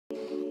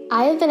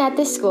I have been at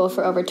this school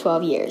for over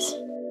 12 years.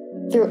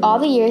 Through all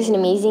the years and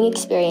amazing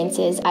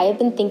experiences, I have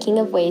been thinking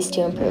of ways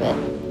to improve it.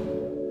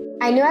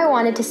 I knew I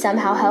wanted to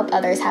somehow help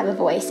others have a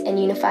voice and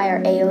unify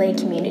our ALA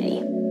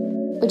community,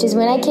 which is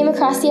when I came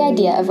across the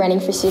idea of running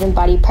for student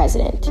body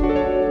president.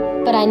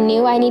 But I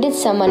knew I needed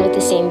someone with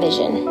the same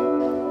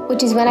vision,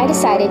 which is when I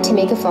decided to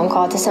make a phone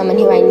call to someone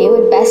who I knew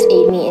would best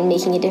aid me in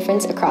making a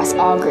difference across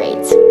all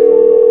grades.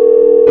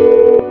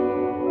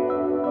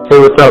 Hey,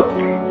 what's up?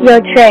 Yo,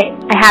 Trae,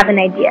 I have an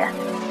idea.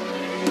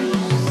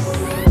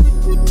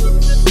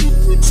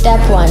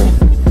 Step 1.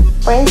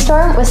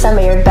 Brainstorm with some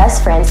of your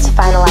best friends to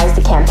finalize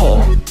the campaign.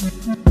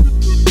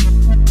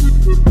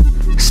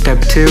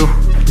 Step 2.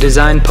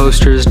 Design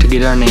posters to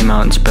get our name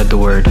out and spread the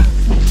word.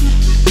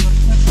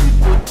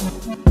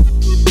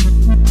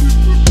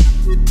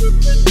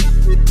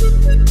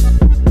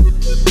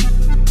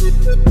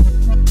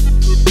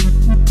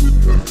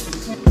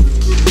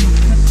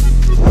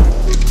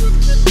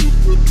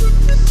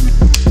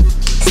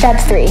 Step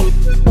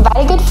 3.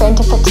 Invite a good friend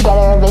to put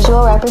together a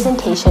visual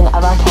representation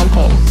of our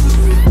campaign.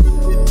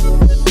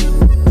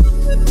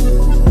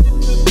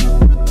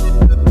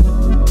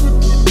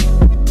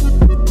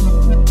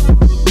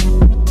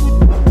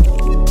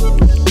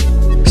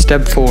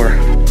 Step 4.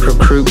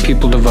 Recruit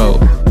people to vote.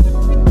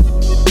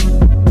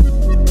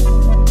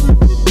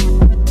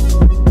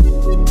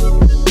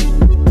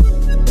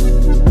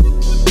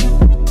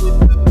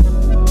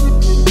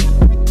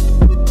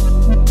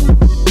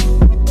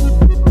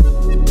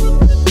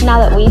 Now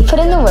that we've put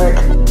in the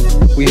work,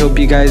 We hope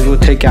you guys will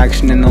take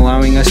action in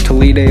allowing us to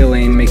lead ALA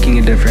in making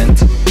a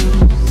difference.